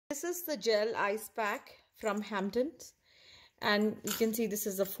This is the gel ice pack from Hampton's, and you can see this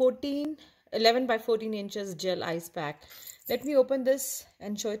is a 11 by 14 inches gel ice pack. Let me open this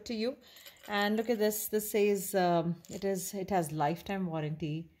and show it to you. And look at this. This says it has lifetime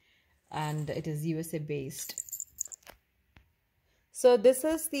warranty, and it is USA based. So this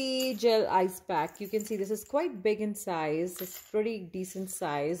is the gel ice pack. You can see this is quite big in size. It's pretty decent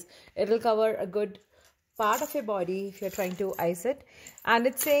size. It'll cover a good part of your body if you're trying to ice it. And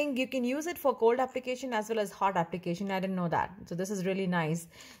it's saying you can use it for cold application as well as hot application. I didn't know that. So this is really nice.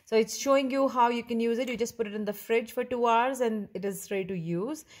 So it's showing you how you can use it. You just put it in the fridge for 2 hours and it is ready to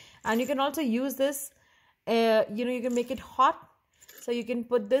use. And you can also use this, you can make it hot. So you can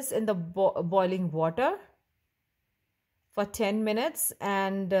put this in the boiling water for 10 minutes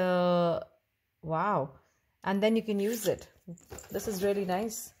and wow, and then you can use it. This is really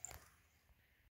nice.